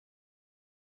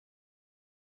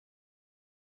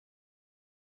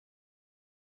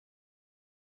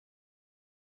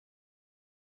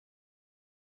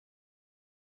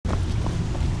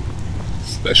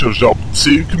Special job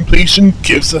 2 completion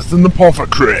gives us an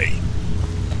apothecary.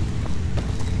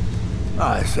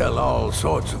 I sell all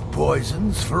sorts of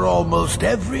poisons for almost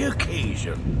every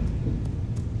occasion.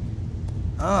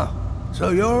 Ah, so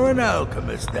you're an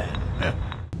alchemist then?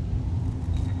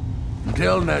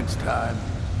 Until next time.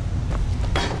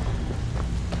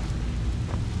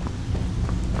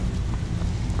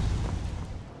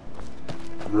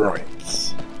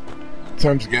 Right.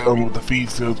 Time to get on with the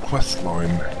Field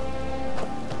questline.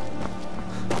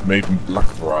 Maven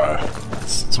black-briar,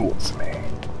 talk to me.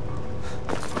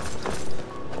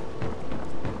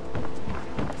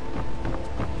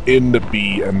 In the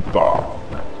bee and barn.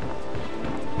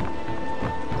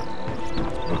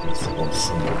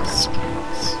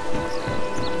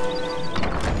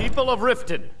 People of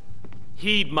Riften,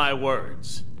 heed my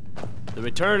words. The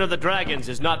return of the dragons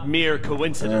is not mere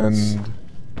coincidence.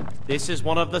 This is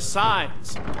one of the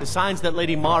signs that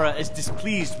Lady Mara is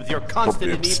displeased with your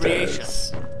constant inebriation.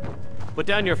 Put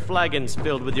down your flagons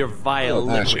filled with your vile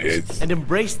liquids and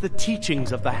embrace the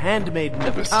teachings of the handmaiden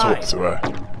of time. Talk to her.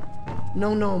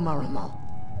 No, Marimal.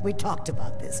 We talked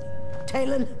about this.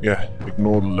 Talon? Yeah,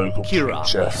 ignore the local Kira,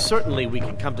 creature. certainly we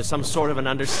can come to some sort of an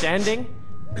understanding.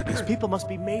 These people must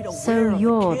be made aware So of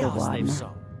you're the the chaos they've one.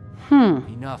 sown.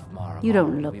 Enough, Marimal. You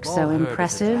don't look We've so all heard of the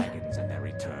impressive. dragons and their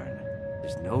return.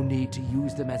 There's no need to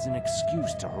use them as an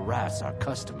excuse to harass our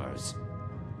customers.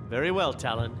 Very well,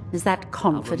 Talon. Is that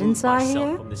confidence I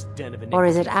hear? From this den of Or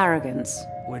is it arrogance?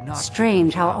 We're not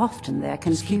Strange how keeping often they're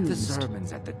Just keep the confused.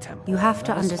 sermons at the temple. You have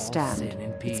to Let us all understand. sit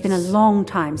in peace. It's been a long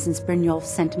time since Brynjolf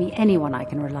sent me anyone I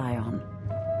can rely on.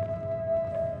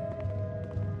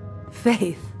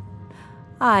 Faith?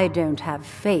 I don't have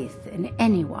faith in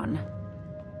anyone.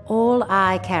 All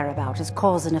I care about is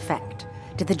cause and effect.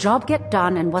 Did the job get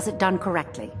done, and was it done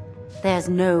correctly? There's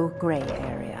no gray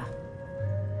area.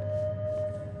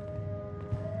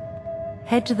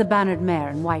 Head to the Bannered Mare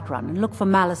in Whiterun and look for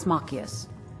Malus Machius.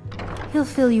 He'll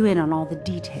fill you in on all the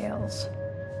details.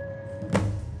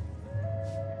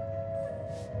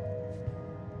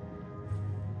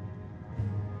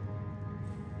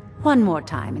 One more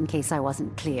time, in case I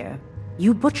wasn't clear.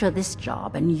 You butcher this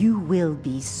job, and you will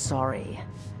be sorry.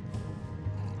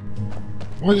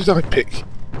 Why did I pick?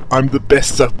 I'm the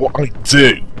best at what I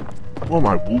do. What am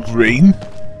I, Wolverine?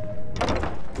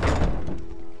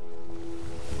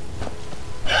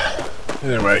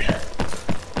 Anyway,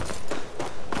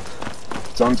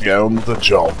 time to get on with the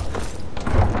job.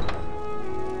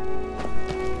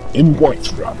 In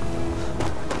Whiterun.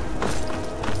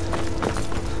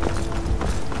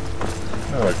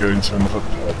 Now I go into another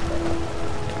pub.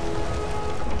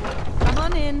 Come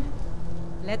on in.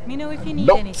 Let me know if you need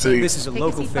Not anything. to This is a Take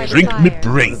local seat by the drink fire me and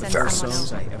brains send out. someone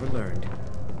else. I ever learned.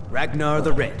 Ragnar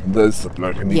the Red. There's the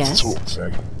bloke I need Yes? to talk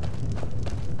to.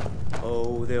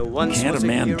 Oh, there once Can't was a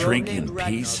man hero drink named in Ragnar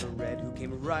peace? the Red who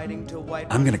came riding to Whiterun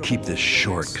I'm gonna from keep this old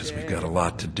short because we've got a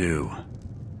lot to do.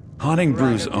 Haunting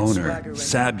Brew's owner,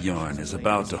 Sabyarn, is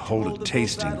about to hold a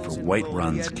tasting for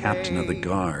Whiterun's Captain of the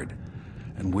Guard,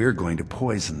 and we're going to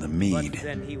poison the mead. But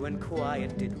then he went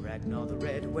quiet, did Ragnar the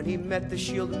Red, when he met the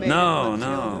shield maiden.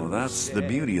 No, that's the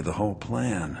beauty of the whole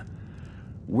plan.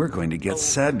 We're going to get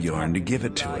Sabyarn to give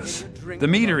it to us. The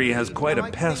meadery has quite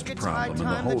a pest problem, and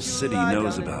the whole city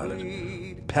knows about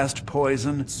it. Pest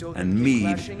poison and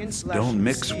mead don't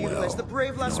mix well, you know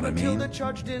what I mean?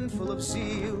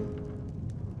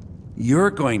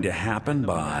 You're going to happen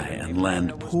by and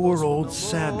lend poor old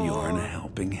Sabyarn a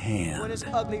helping hand.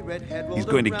 He's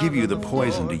going to give you the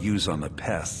poison to use on the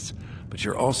pests, but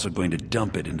you're also going to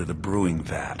dump it into the brewing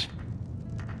vat.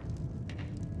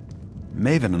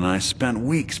 Maven and I spent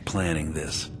weeks planning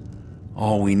this.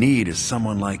 All we need is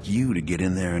someone like you to get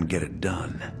in there and get it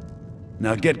done.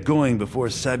 Now get going before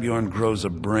Sabyarn grows a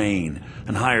brain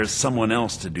and hires someone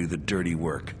else to do the dirty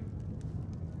work.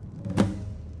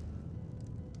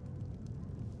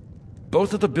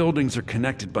 Both of the buildings are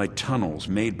connected by tunnels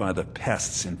made by the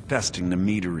pests infesting the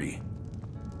meadery.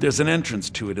 There's an entrance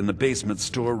to it in the basement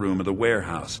storeroom of the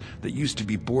warehouse that used to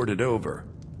be boarded over.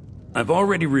 I've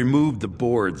already removed the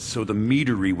boards so the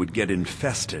meadery would get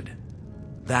infested.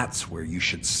 That's where you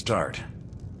should start.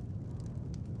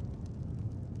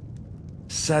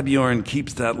 Sabyarn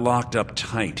keeps that locked up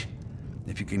tight.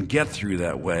 If you can get through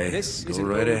that way, go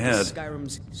right ahead.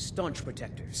 Skyrim's staunch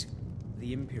protectors,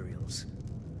 the Imperials.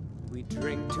 We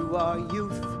drink to our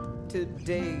youth,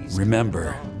 today's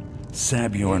Remember,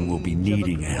 Sabyarn will be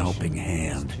needing a helping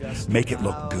hand. Make it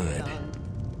look good.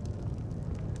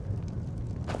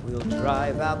 We'll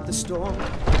drive out the storm.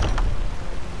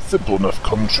 Simple enough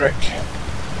contract.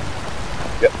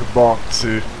 Get the mark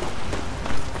to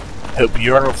help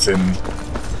you out in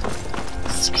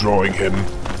destroying him,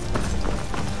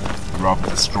 rather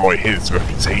destroy his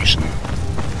reputation.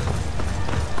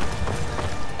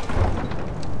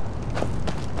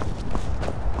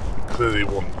 He clearly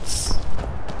wants...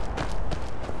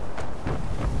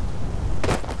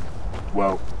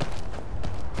 well,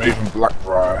 Maven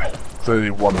Black-briar clearly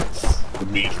wants the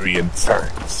meadery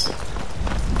intact.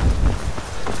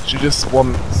 She just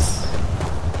wants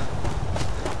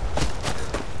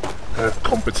her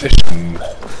competition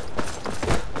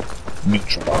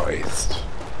neutralized.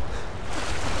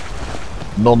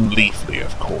 Non-lethally,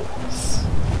 of course.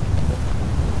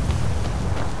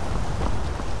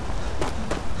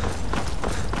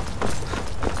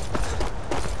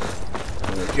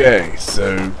 Okay,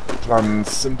 so plan's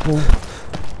simple.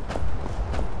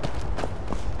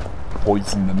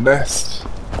 Poison the nest,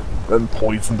 then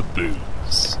poison the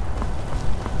booze.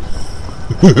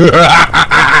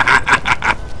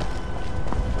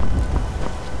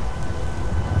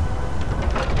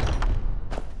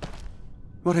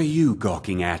 What are you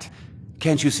gawking at?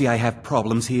 Can't you see I have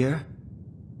problems here?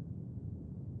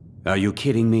 Are you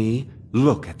kidding me?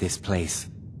 Look at this place.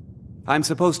 I'm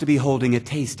supposed to be holding a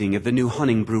tasting of the new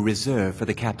Hunting Brew Reserve for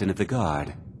the Captain of the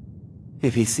Guard.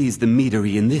 If he sees the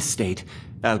meadery in this state,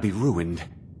 I'll be ruined.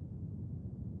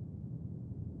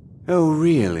 Oh,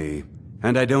 really?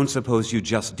 And I don't suppose you'd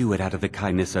just do it out of the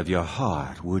kindness of your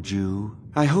heart, would you?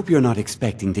 I hope you're not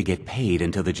expecting to get paid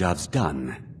until the job's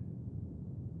done.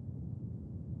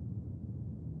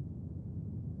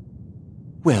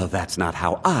 Well, that's not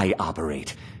how I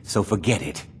operate, so forget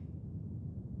it.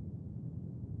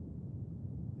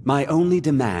 My only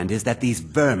demand is that these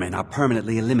vermin are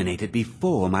permanently eliminated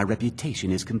before my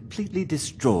reputation is completely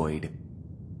destroyed.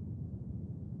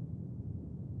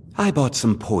 I bought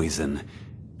some poison.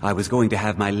 I was going to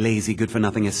have my lazy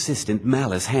good-for-nothing assistant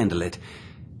Malice handle it,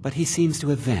 but he seems to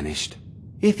have vanished.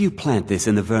 If you plant this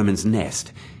in the vermin's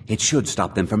nest, it should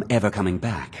stop them from ever coming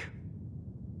back.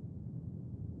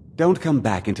 Don't come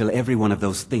back until every one of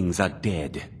those things are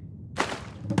dead.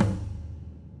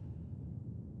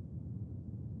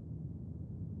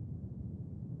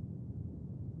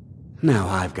 Now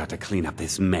I've got to clean up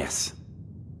this mess.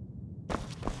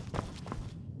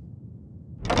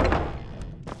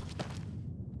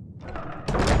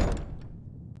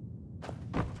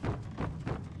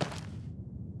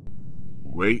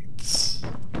 Wait.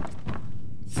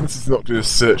 Since he's not going to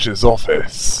search his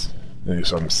office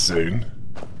anytime soon.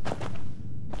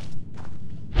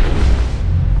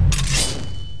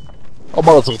 I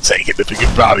might as well take it if he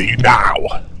can value now.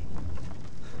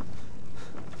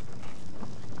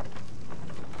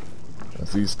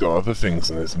 As he's got other things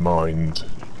in his mind.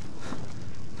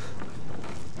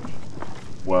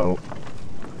 Well...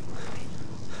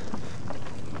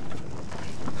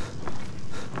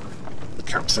 the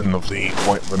captain of the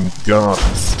Whiteland Guard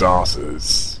for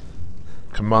starters.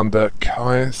 Commander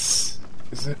Caius,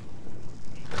 is it?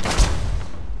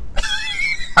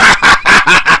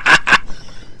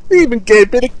 He even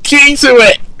gave me the key to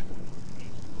it!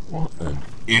 What an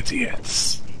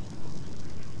idiot.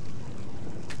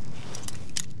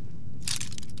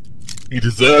 He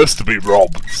deserves to be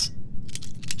robbed.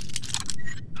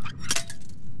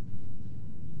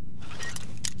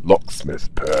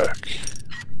 Locksmith perk.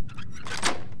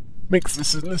 Makes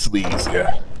this a little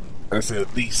easier, as it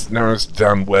at least narrows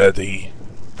down where the...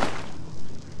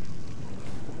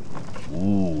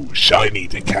 ooh, shiny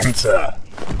decanter.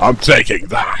 I'm taking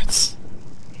that!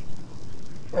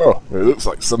 Oh, it looks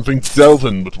like something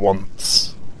Delvin would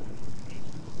want.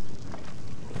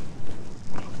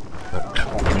 That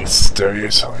Cockney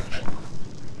stereotype.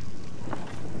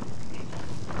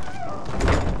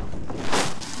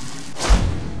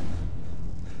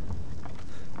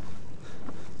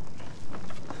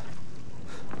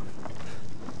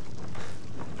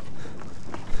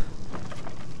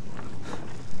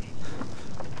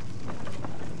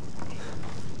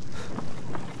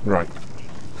 Right.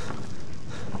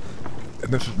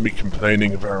 Enough of me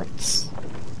complaining about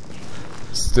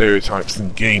stereotypes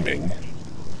in gaming.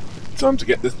 Time to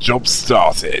get this job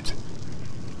started.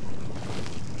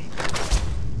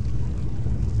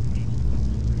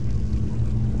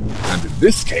 And in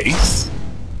this case,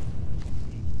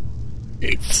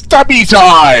 it's stabby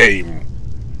time!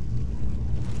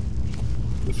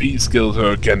 The V skills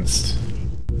are against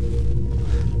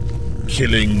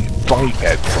killing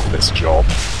bipeds on this job.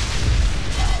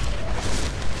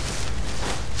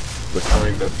 The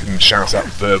kind that can shout out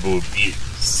verbal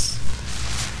abuse.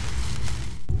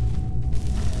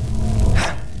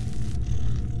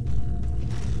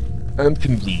 And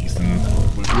can reason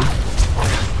with them.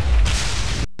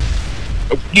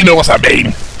 Oh, you know what I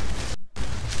mean!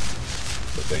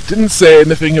 They didn't say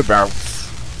anything about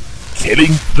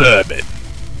killing vermin.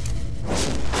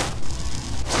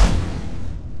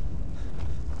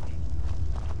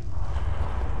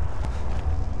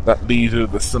 That leader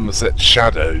of the Somerset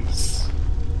Shadows.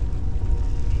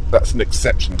 That's an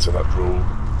exception to that rule.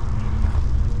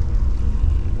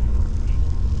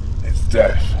 His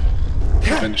death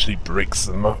eventually breaks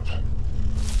them up.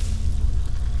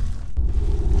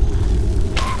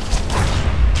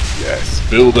 Yes,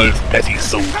 build those petty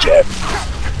soul gems.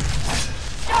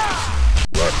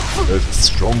 Right, those are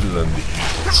stronger than the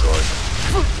usual side.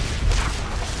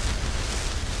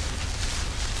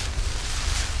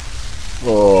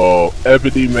 Oh,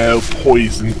 ebony male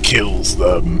poison kills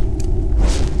them.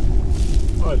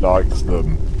 I like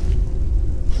them.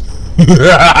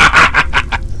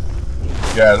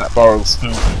 Yeah, that barrel's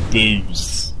filled with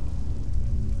booze.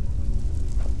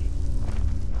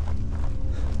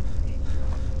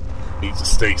 Need to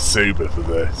stay sober for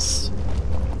this.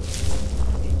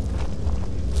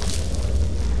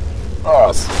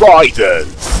 Ah,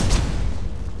 spiders!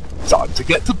 Time to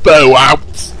get the bow out!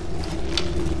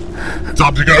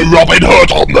 Time to go Robin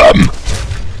Hood on them!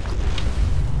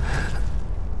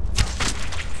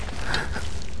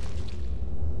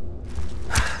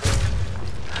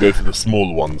 Go for the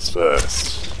smaller ones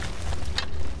first.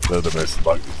 They're the most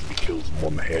likely to be killed in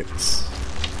one hit.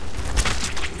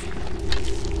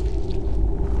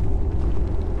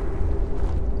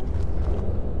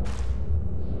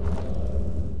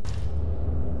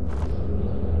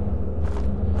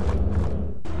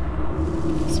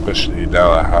 Especially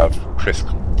now I have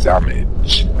critical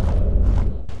damage.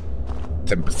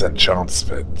 10% chance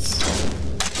of it.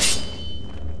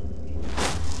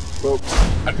 Well,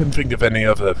 I couldn't think of any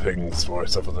other things for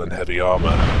it other than heavy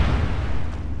armor.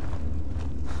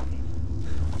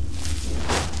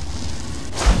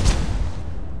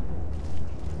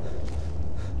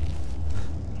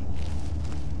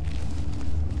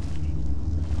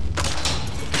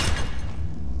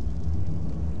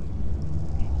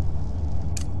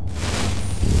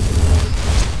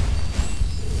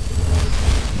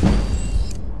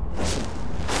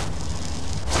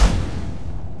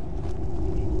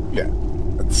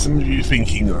 Some of you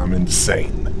thinking that I'm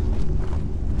insane.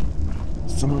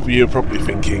 Some of you are probably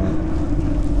thinking...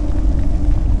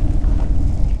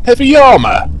 Heavy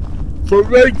armor? For a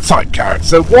rogue type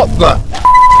character? What the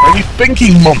are you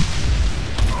thinking, Mum?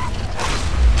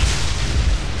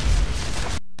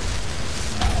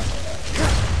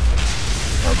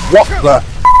 What the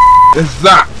is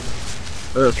that?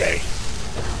 Okay.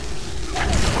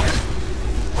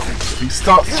 If he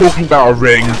starts talking about a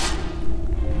ring,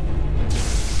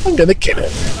 I'm gonna kill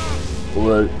him.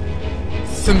 Although,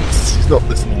 since he's not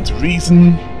listening to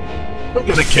reason, I'm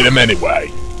gonna kill him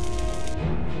anyway.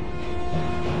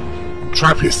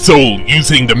 Trap his soul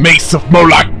using the Mace of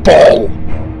Molag Ball!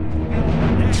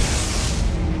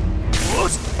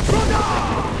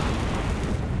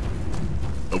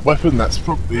 A weapon that's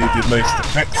probably the most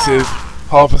effective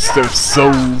harvester of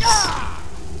souls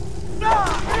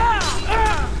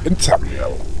in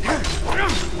Tamriel.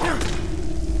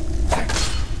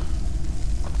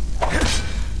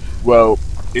 Well,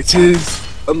 it is,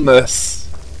 unless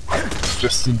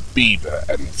Justin Bieber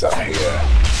ends up here.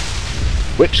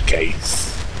 In which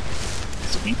case,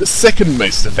 this will be the second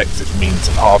most effective means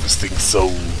of harvesting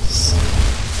souls.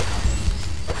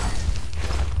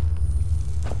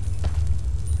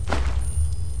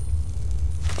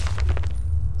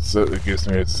 Certainly gives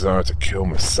me a desire to kill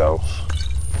myself.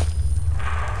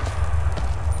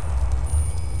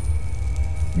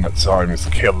 And at times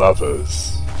kill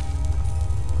others.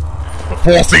 For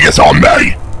forcing it on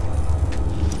me!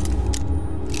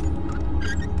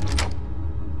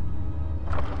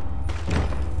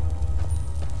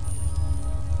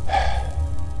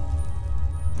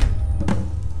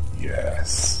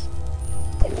 Yes.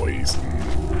 Poison.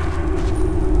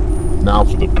 Now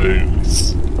for the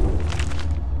booze.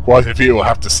 Quite a few will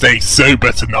have to stay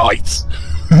sober tonight.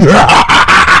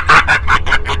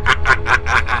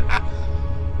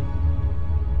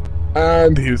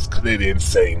 And he was clearly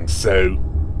insane, so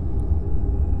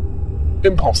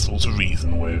impossible to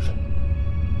reason with.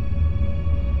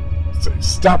 So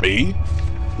Stabby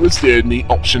was the only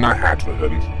option I had with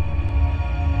him.